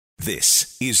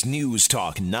This is News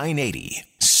Talk 980,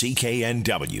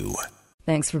 CKNW.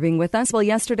 Thanks for being with us. Well,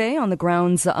 yesterday on the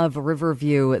grounds of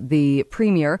Riverview, the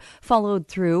Premier followed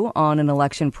through on an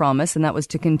election promise, and that was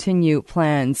to continue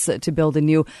plans to build a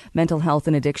new mental health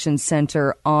and addiction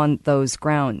centre on those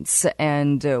grounds.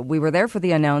 And we were there for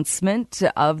the announcement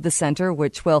of the centre,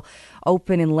 which will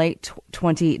open in late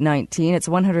 2019. It's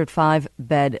a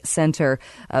 105-bed centre,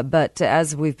 but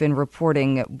as we've been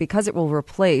reporting, because it will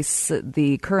replace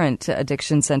the current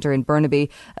addiction centre in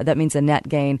Burnaby, that means a net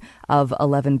gain of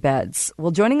 11 beds.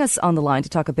 Well, joining us on the line to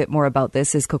talk a bit more about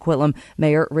this is Coquitlam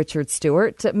Mayor Richard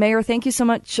Stewart. Mayor, thank you so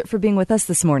much for being with us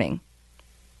this morning.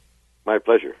 My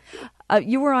pleasure.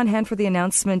 You were on hand for the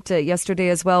announcement yesterday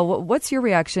as well. What's your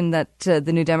reaction that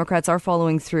the New Democrats are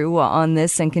following through on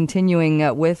this and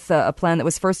continuing with a plan that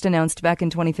was first announced back in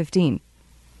 2015?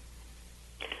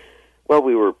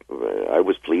 Well, I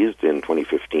was pleased in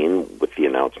 2015 with the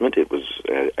announcement. It was,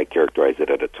 I characterized it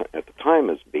at the time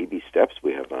as baby steps.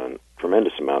 We have a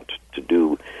tremendous amount to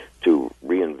do to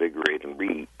reinvigorate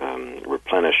and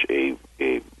replenish a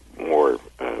more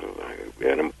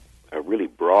a really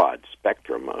broad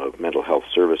spectrum of mental health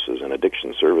services and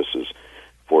addiction services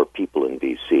for people in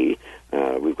BC.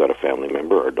 We've got a family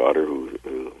member, our daughter, who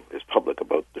is public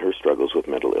about her struggles with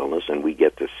mental illness, and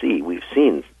we've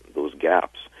seen those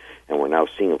gaps. And we're now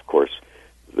seeing, of course,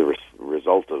 the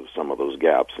result of some of those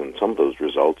gaps. And some of those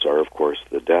results are, of course,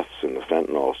 the deaths and the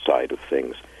fentanyl side of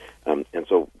things. And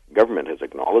so government has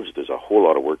acknowledged there's a whole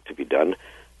lot of work to be done.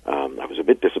 I was a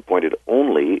bit disappointed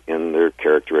only in their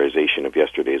characterization of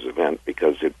yesterday's event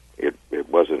because it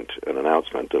wasn't an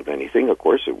announcement of anything. Of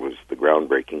course, it was the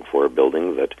groundbreaking for a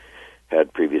building that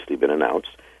had previously been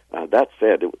announced. That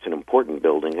said, it's an important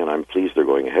building, and I'm pleased they're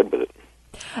going ahead with it.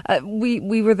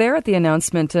 We were there at the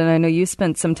announcement, and I know you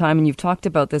spent some time, and you've talked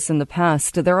about this in the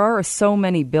past. There are so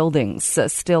many buildings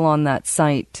still on that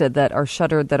site that are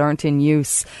shuttered, that aren't in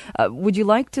use. Would you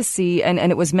like to see, and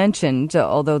it was mentioned,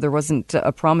 although there wasn't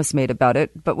a promise made about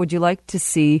it, but would you like to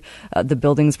see the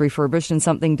buildings refurbished and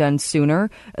something done sooner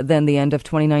than the end of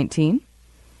 2019?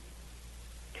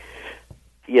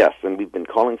 Yes, and we've been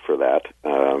calling for that.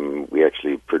 We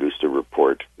actually produced a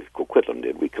report, Coquitlam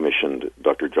did. We commissioned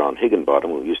Dr. John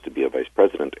Higginbottom, who used to be a vice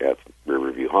president at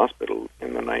Riverview Hospital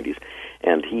in the 90s,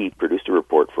 and he produced a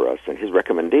report for us, and his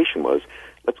recommendation was,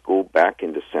 let's go back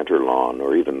into Centre Lawn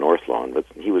or even North Lawn, but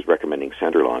he was recommending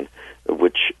Centre Lawn,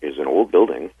 which is an old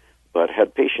building, but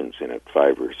had patients in it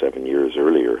 5 or 7 years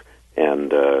earlier,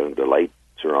 and the lights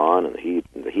are on, and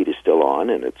the heat is still on,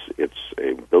 and it's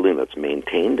a building that's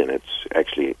maintained, and it's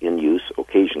actually in use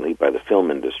occasionally by the film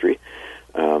industry.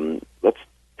 Let's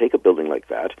take a building like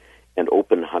that and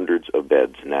open hundreds of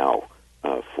beds now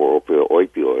for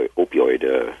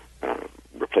opioid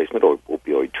replacement or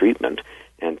opioid treatment,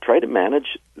 and try to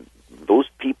manage those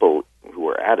people who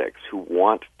are addicts who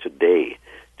want today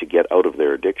to get out of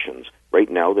their addictions. Right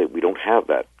now, we don't have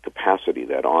that capacity,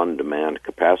 that on-demand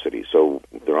capacity, so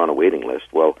they're on a waiting list.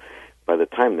 Well, by the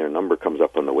time their number comes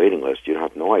up on the waiting list, you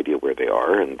have no idea where they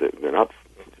are, and they're not.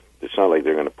 It's not like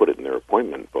they're going to put it in their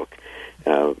appointment book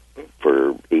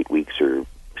for 8 weeks or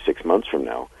 6 months from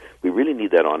now. We really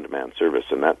need that on-demand service,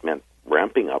 and that meant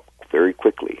ramping up very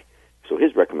quickly. So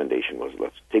his recommendation was,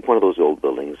 let's take one of those old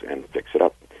buildings and fix it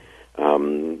up.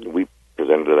 We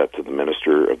presented that to the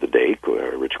minister of the day,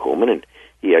 Rich Coleman, and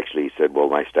he actually said, well,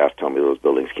 my staff tell me those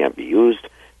buildings can't be used.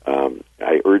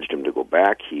 I urged him to go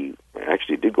back. He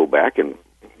actually did go back, and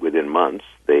within months,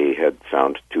 they had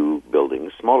found 2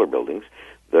 buildings, smaller buildings,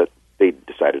 that they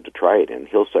decided to try it in.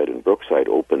 Hillside and Brookside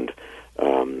opened,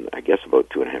 I guess, about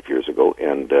 2.5 years ago,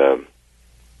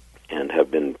 and have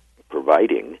been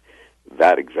providing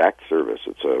that exact service.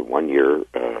 It's a 1-year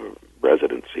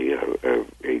residency,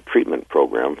 a treatment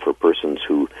program for persons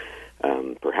who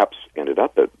perhaps ended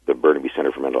up at the Burnaby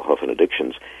Centre for Mental Health and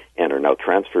Addictions and are now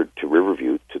transferred to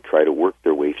Riverview to try to work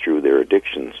their way through their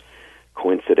addictions.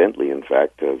 Coincidentally, in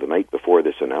fact, the night before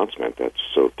this announcement,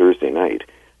 so Thursday night,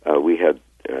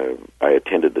 I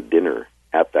attended the dinner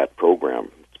at that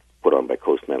program put on by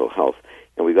Coast Mental Health,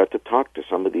 and we got to talk to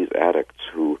some of these addicts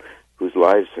whose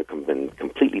lives have been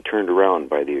completely turned around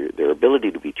by their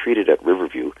ability to be treated at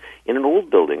Riverview in an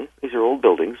old building. These are old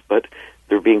buildings, but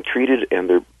they're being treated, and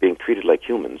they're being treated like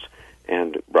humans,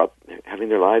 and having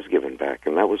their lives given back.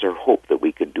 And that was our hope, that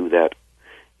we could do that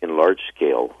in large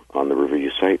scale on the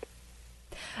Riverview site.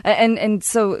 And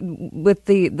so with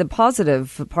the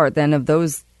positive part then of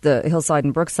those, the Hillside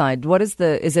and Brookside,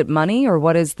 is it money, or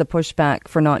what is the pushback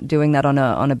for not doing that on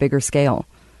a bigger scale?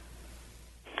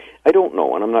 I don't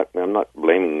know, and I'm not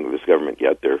blaming this government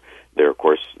yet. They're of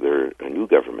course, they're a new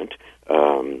government.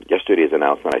 Yesterday's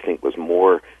announcement, I think, was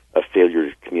more a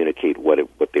failure to communicate what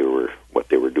they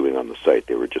were doing on the site.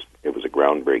 It was a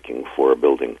groundbreaking for a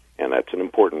building, and that's an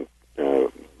important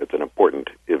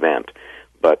event.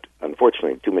 But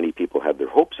unfortunately, too many people had their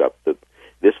hopes up that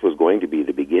this was going to be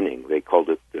the beginning. They called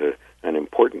it an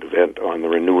important event on the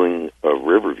renewing of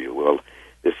Riverview. Well,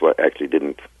 this actually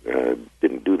didn't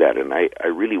do that, and I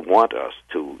really want us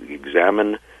to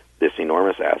examine this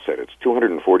enormous asset. It's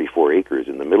 244 acres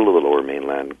in the middle of the Lower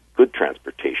Mainland, good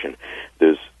transportation.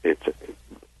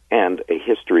 And a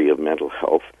history of mental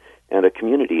health and a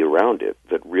community around it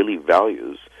that really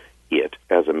values it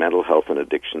as a mental health and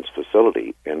addictions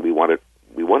facility, and we want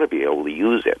to be able to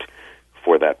use it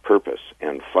for that purpose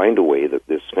and find a way that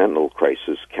this fentanyl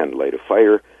crisis can light a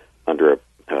fire under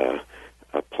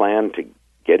a plan to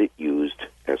get it used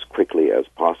as quickly as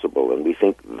possible. And we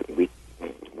think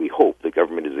we hope the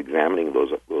government is examining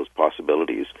those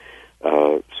possibilities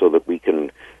so that we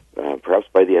can perhaps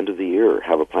by the end of the year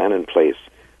have a plan in place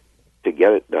to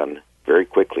get it done very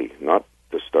quickly, not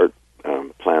to start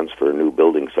plans for a new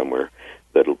building somewhere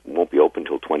that won't be open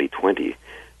until 2020.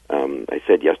 I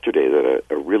said yesterday that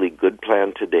a really good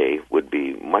plan today would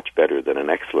be much better than an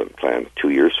excellent plan 2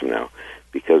 years from now,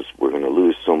 because we're going to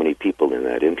lose so many people in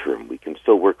that interim. We can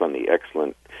still work on the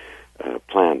excellent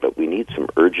plan, but we need some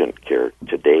urgent care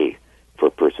today for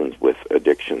persons with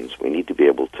addictions. We need to be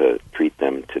able to treat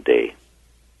them today.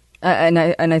 And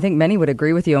I think many would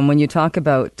agree with you. And when you talk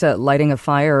about lighting a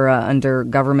fire under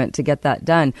government to get that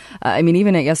done, I mean,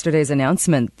 even at yesterday's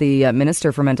announcement, the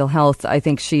Minister for Mental Health, I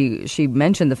think she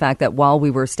mentioned the fact that while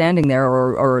we were standing there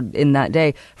or in that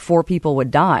day, 4 people would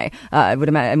die. I would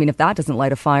imagine. I mean, if that doesn't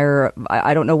light a fire,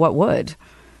 I don't know what would.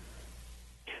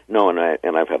 No, and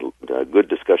I've had good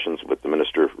discussions with the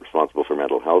Minister responsible for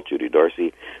mental health, Judy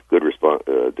Darcy. Good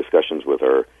discussions with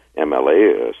our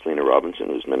MLA, Selena Robinson,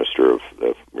 who's Minister of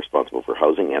responsible for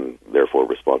housing and therefore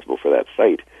responsible for that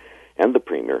site, and the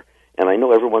Premier. And I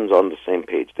know everyone's on the same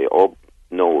page. They all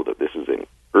know that this is an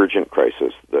urgent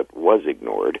crisis that was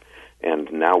ignored,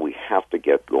 and now we have to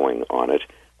get going on it.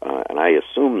 And I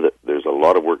assume that there's a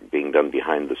lot of work being done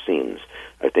behind the scenes.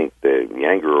 I think the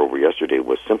anger over yesterday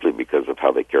was simply because of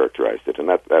how they characterized it, and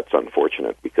that's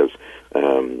unfortunate because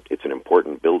it's an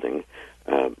important building.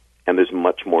 And there's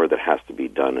much more that has to be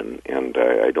done, and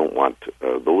I don't want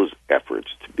those efforts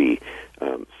to be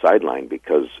sidelined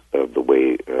because of the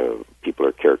way people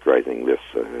are characterizing this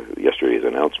yesterday's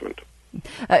announcement.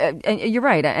 And you're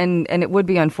right, and it would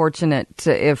be unfortunate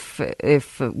if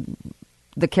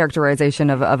the characterization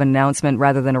of an announcement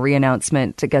rather than a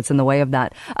re-announcement gets in the way of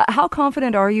that. How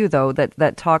confident are you, though,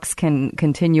 that talks can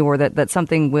continue or that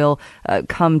something will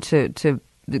come to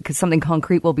because something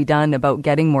concrete will be done about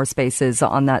getting more spaces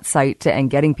on that site and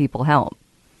getting people help?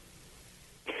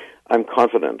 I'm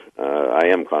confident. I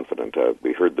am confident.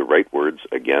 We heard the right words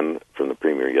again from the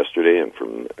Premier yesterday and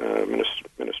from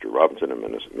Minister Robinson and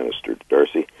Minister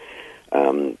Darcy.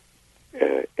 And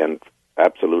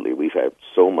absolutely, we've had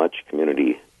so much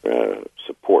community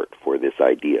support for this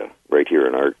idea right here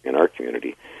in our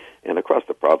community and across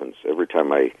the province. Every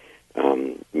time I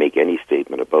make any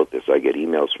statement about this, I get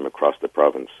emails from across the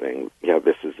province saying, "Yeah,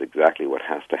 this is exactly what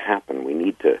has to happen. We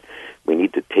need to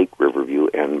take Riverview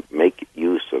and make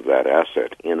use of that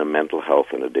asset in a mental health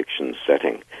and addiction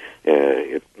setting."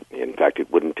 In fact,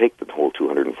 it wouldn't take the whole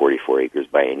 244 acres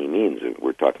by any means.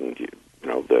 We're talking,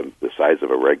 the size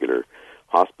of a regular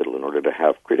hospital in order to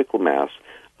have critical mass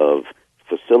of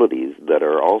facilities that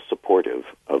are all supportive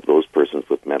of those persons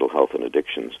with mental health and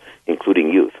addictions,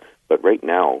 including youth. But right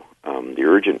now,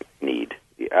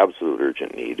 the absolute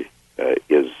urgent need,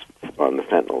 is on the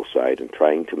fentanyl side and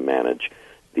trying to manage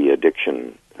the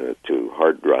addiction to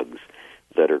hard drugs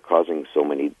that are causing so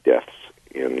many deaths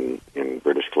in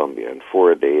British Columbia. And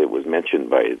 4 a day, it was mentioned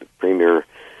by the Premier,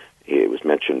 it was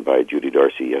mentioned by Judy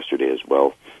Darcy yesterday as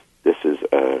well. This is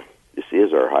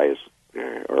our highest,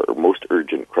 our most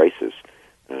urgent crisis.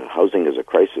 Housing is a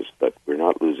crisis, but we're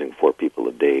not losing 4 people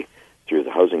a day through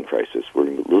the housing crisis. We're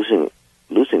losing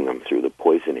them through the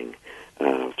poisoning,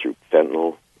 through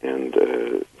fentanyl, and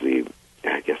the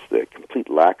complete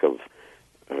lack of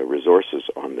resources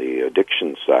on the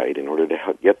addiction side in order to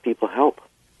get people help.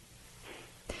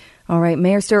 All right,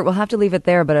 Mayor Stewart, we'll have to leave it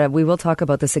there, but we will talk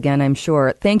about this again, I'm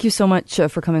sure. Thank you so much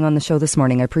for coming on the show this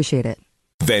morning. I appreciate it.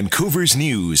 Vancouver's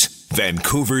News,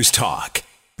 Vancouver's Talk.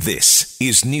 This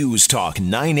is News Talk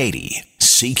 980,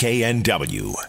 CKNW.